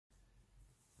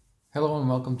Hello and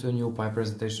welcome to a new pipe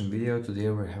presentation video. Today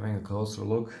we're having a closer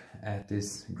look at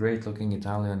this great looking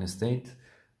Italian estate,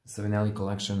 Savinelli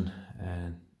collection,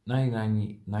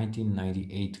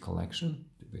 1998 collection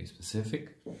to be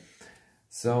specific.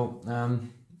 So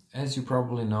as you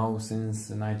probably know, since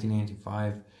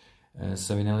 1985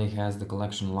 Savinelli has the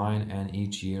collection line, and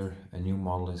each year a new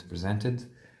model is presented.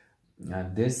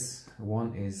 This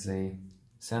one is a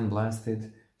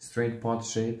Sandblasted straight pot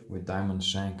shape with diamond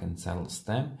shank and saddle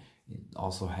stem. It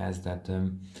also has that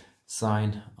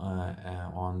sign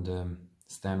on the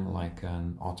stem like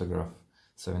an autograph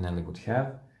Savinelli would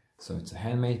have. So it's a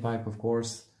handmade pipe, of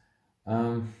course.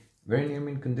 Very near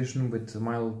mint condition with a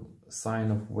mild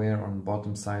sign of wear on the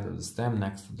bottom side of the stem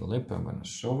next to the lip. I'm going to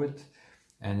show it.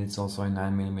 And it's also a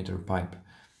 9mm pipe.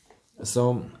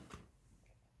 So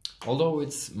although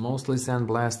it's mostly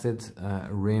sandblasted,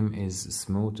 rim is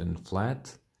smooth and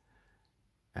flat.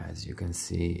 As you can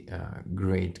see,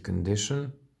 great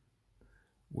condition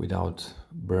without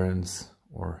burns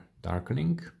or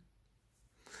darkening.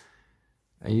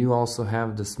 You also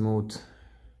have the smooth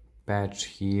patch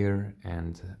here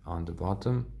and on the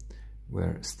bottom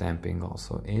where stamping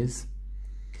also is.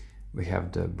 We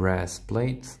have the brass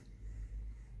plate.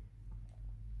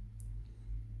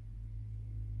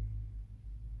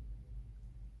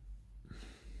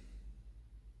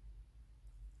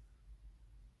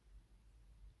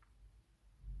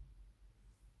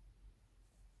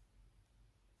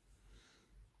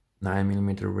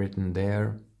 "9mm" written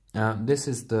there. This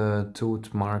is the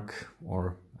tooth mark,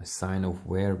 or a sign of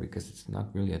wear, because it's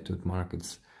not really a tooth mark,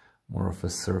 it's more of a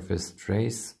surface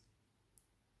trace.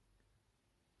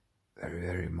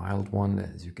 Very mild one,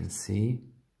 as you can see.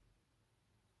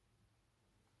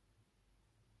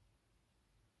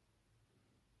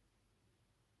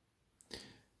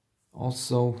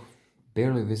 Also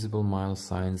barely visible mild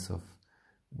signs of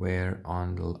wear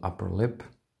on the upper lip.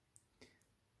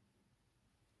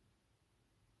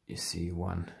 You see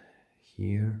one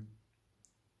here.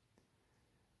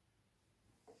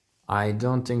 I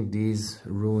don't think these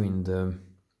ruin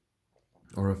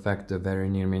or affect the very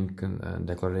near mint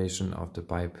declaration of the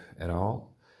pipe at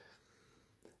all.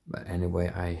 But anyway,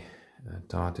 I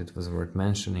thought it was worth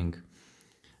mentioning.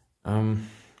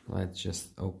 Let's just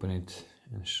open it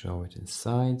and show it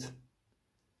inside.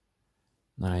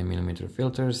 9mm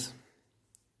filters.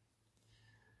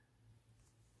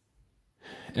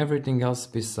 Everything else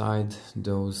beside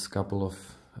those couple of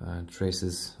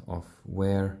traces of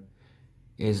wear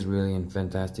is really in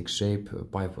fantastic shape. The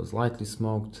pipe was lightly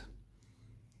smoked,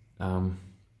 and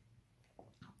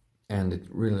it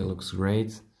really looks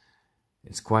great.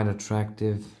 It's quite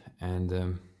attractive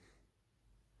and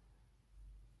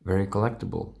very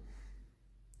collectible.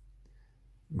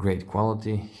 Great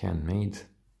quality, handmade,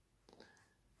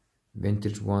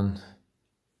 vintage one.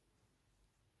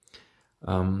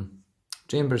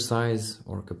 Chamber size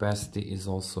or capacity is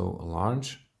also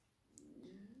large,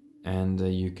 and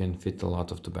you can fit a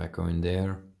lot of tobacco in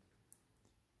there.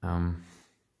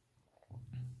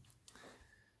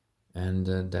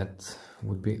 That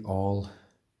would be all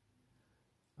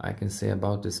I can say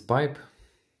about this pipe.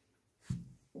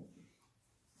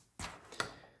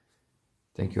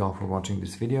 Thank you all for watching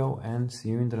this video, and see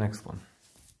you in the next one.